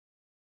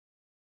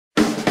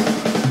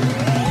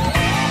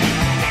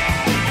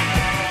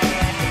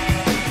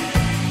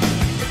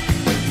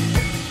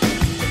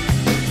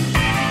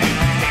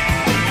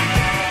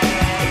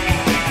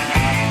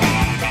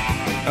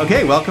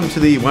Okay, welcome to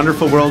the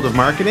wonderful world of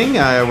marketing.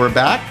 We're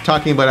back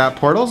talking about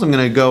Apportals. I'm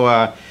going to go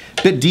a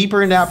bit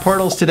deeper into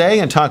Apportals today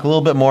and talk a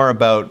little bit more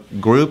about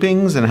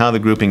groupings and how the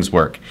groupings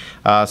work.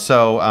 This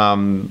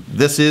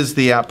is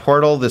the app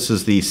portal. This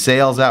is the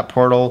sales app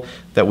portal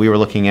that we were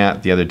looking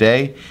at the other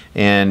day,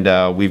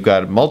 and we've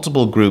got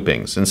multiple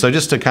groupings. And so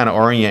just to kind of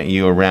orient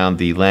you around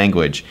the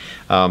language,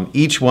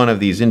 each one of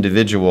these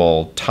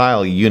individual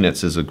tile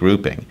units is a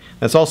grouping.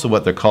 That's also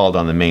what they're called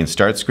on the main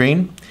start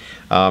screen.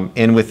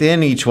 And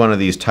within each one of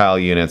these tile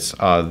units,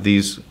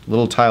 these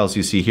little tiles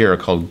you see here are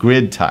called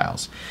grid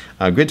tiles.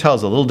 Grid tile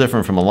is a little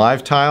different from a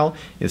live tile.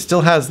 It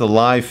still has the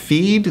live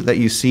feed that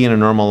you see in a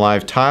normal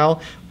live tile,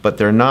 but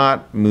they're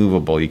not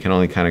movable. You can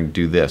only kind of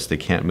do this. They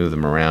can't move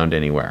them around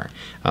anywhere.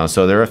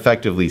 So they're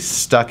effectively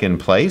stuck in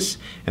place,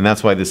 and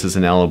that's why this is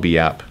an LOB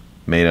app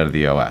made out of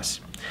the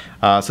OS.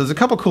 So there's a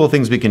couple cool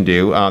things we can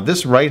do.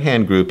 This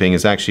right-hand grouping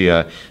is actually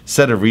a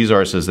set of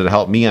resources that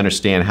help me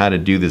understand how to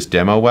do this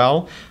demo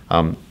well.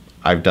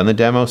 I've done the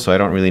demo, so I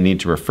don't really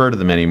need to refer to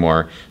them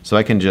anymore. So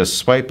I can just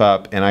swipe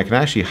up and I can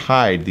actually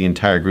hide the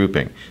entire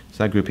grouping.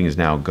 So that grouping is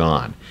now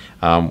gone.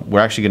 We're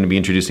actually going to be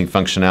introducing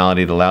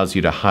functionality that allows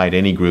you to hide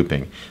any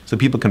grouping. So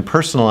people can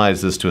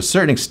personalize this to a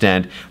certain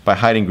extent by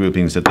hiding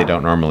groupings that they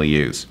don't normally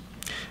use.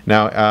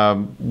 Now,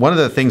 one of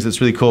the things that's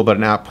really cool about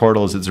an app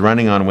portal is it's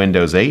running on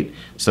Windows 8.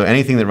 So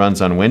anything that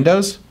runs on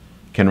Windows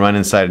can run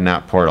inside an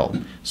app portal.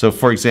 So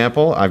for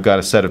example, I've got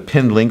a set of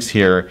pinned links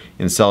here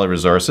in Seller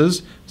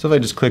Resources. So if I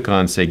just click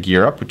on, say,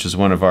 Gear Up, which is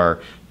one of our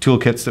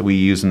toolkits that we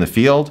use in the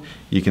field,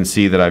 you can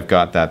see that I've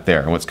got that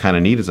there. And what's kind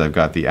of neat is I've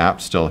got the app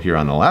still here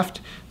on the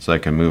left, so I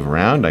can move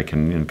around. I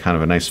can, in kind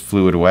of a nice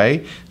fluid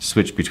way,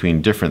 switch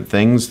between different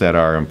things that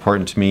are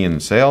important to me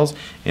in sales.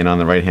 And on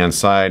the right-hand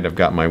side, I've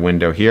got my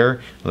window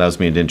here. It allows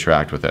me to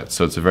interact with it.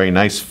 So it's a very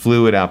nice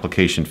fluid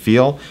application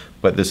feel,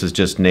 but this is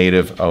just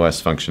native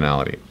OS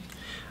functionality.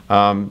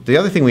 The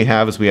other thing we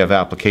have is we have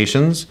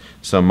applications.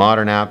 So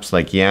modern apps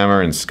like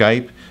Yammer and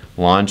Skype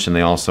launch, and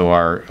they also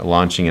are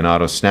launching in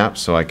auto snap,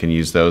 so I can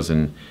use those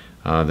in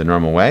the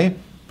normal way.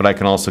 But I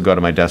can also go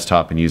to my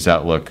desktop and use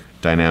Outlook,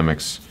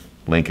 Dynamics,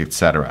 Link,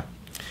 etc.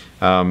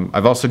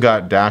 I've also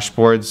got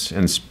dashboards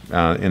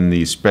in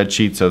the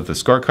spreadsheets of the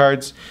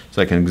scorecards,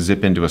 so I can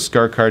zip into a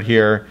scorecard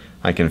here.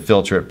 I can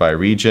filter it by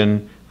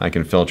region, I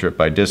can filter it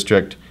by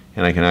district,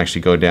 and I can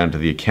actually go down to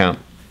the account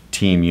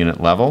team unit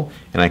level,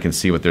 and I can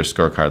see what their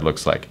scorecard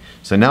looks like.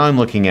 So now I'm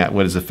looking at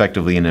what is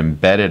effectively an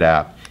embedded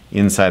app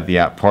inside the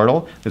app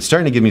portal. It's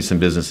starting to give me some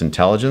business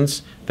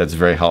intelligence that's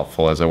very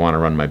helpful as I want to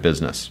run my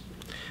business.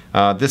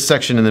 This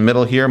section in the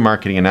middle here,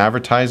 marketing and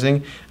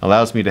advertising,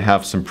 allows me to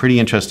have some pretty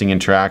interesting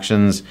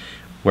interactions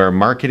where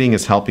marketing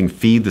is helping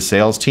feed the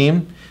sales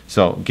team.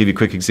 So I'll give you a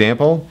quick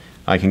example.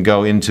 I can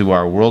go into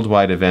our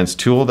worldwide events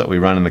tool that we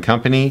run in the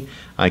company.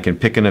 I can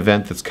pick an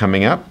event that's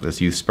coming up.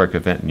 This Youth Spark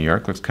event in New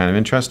York looks kind of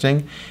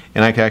interesting.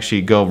 And I can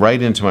actually go right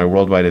into my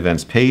worldwide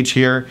events page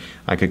here.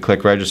 I could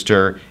click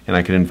register, and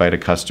I can invite a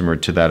customer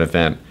to that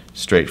event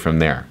straight from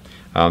there.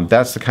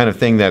 That's the kind of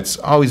thing that's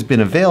always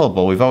been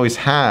available. We've always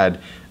had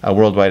a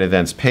worldwide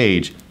events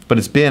page, but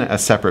it's been a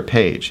separate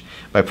page.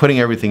 By putting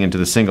everything into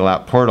the single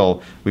app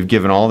portal, we've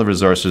given all the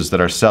resources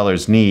that our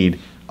sellers need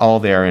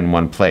all there in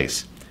one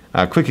place.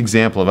 A quick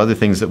example of other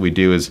things that we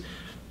do is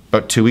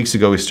about 2 weeks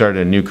ago we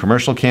started a new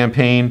commercial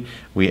campaign.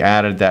 We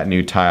added that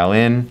new tile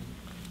in,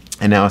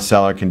 and now a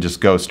seller can just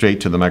go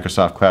straight to the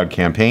Microsoft Cloud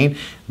campaign,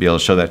 be able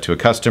to show that to a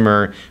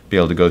customer, be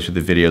able to go through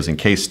the videos and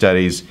case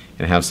studies,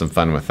 and have some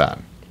fun with that.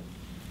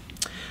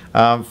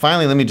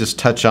 Finally, let me just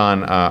touch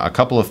on a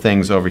couple of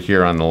things over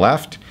here on the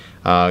left.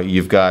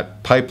 You've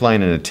got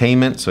pipeline and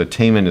attainment. So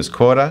attainment is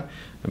quota,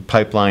 and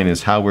pipeline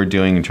is how we're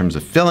doing in terms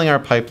of filling our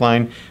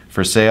pipeline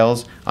for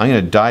sales. I'm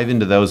going to dive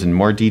into those in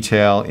more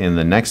detail in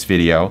the next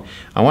video.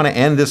 I want to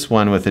end this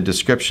one with a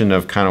description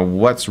of kind of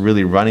what's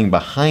really running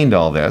behind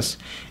all this.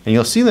 And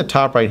you'll see in the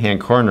top right hand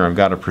corner I've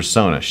got a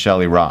persona,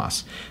 Shelly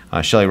Ross.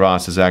 Shelly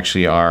Ross is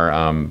actually our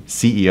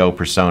CEO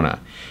persona.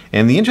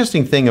 And the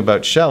interesting thing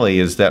about Shelly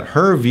is that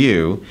her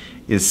view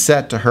is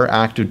set to her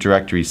Active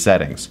Directory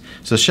settings.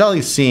 So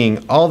Shelly's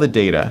seeing all the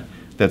data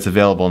that's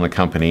available in the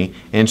company,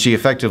 and she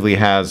effectively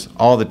has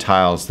all the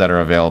tiles that are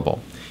available.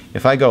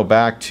 If I go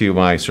back to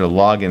my sort of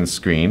login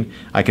screen,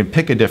 I can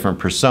pick a different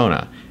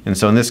persona. And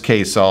so in this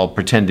case, I'll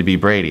pretend to be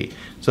Brady.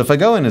 So if I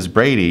go in as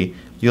Brady,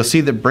 you'll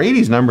see that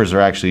Brady's numbers are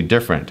actually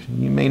different.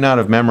 You may not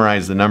have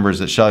memorized the numbers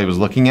that Shelly was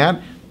looking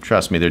at.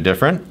 Trust me, they're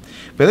different.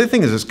 But the other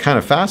thing that's kind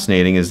of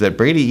fascinating is that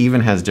Brady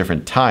even has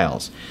different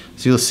tiles.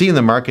 So you'll see in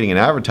the marketing and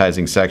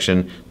advertising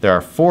section, there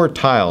are 4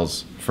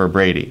 tiles for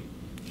Brady.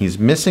 He's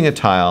missing a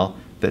tile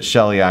that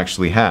Shelly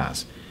actually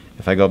has.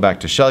 If I go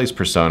back to Shelly's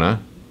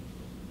persona,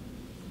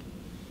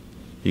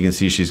 you can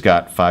see she's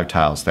got 5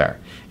 tiles there.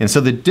 And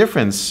so the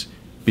difference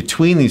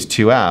between these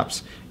two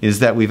apps is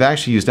that we've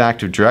actually used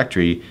Active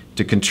Directory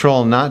to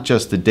control not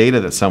just the data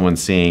that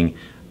someone's seeing,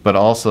 but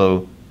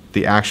also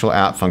the actual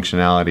app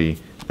functionality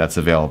that's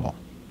available.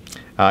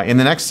 In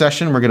the next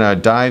session, we're going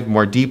to dive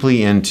more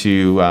deeply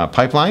into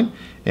pipeline,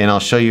 and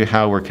I'll show you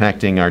how we're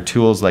connecting our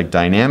tools like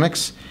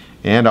Dynamics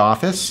and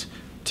Office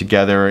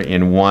together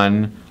in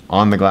one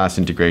on-the-glass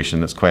integration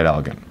that's quite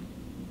elegant.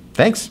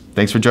 Thanks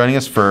for joining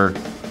us for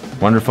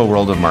Wonderful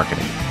World of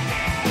Marketing.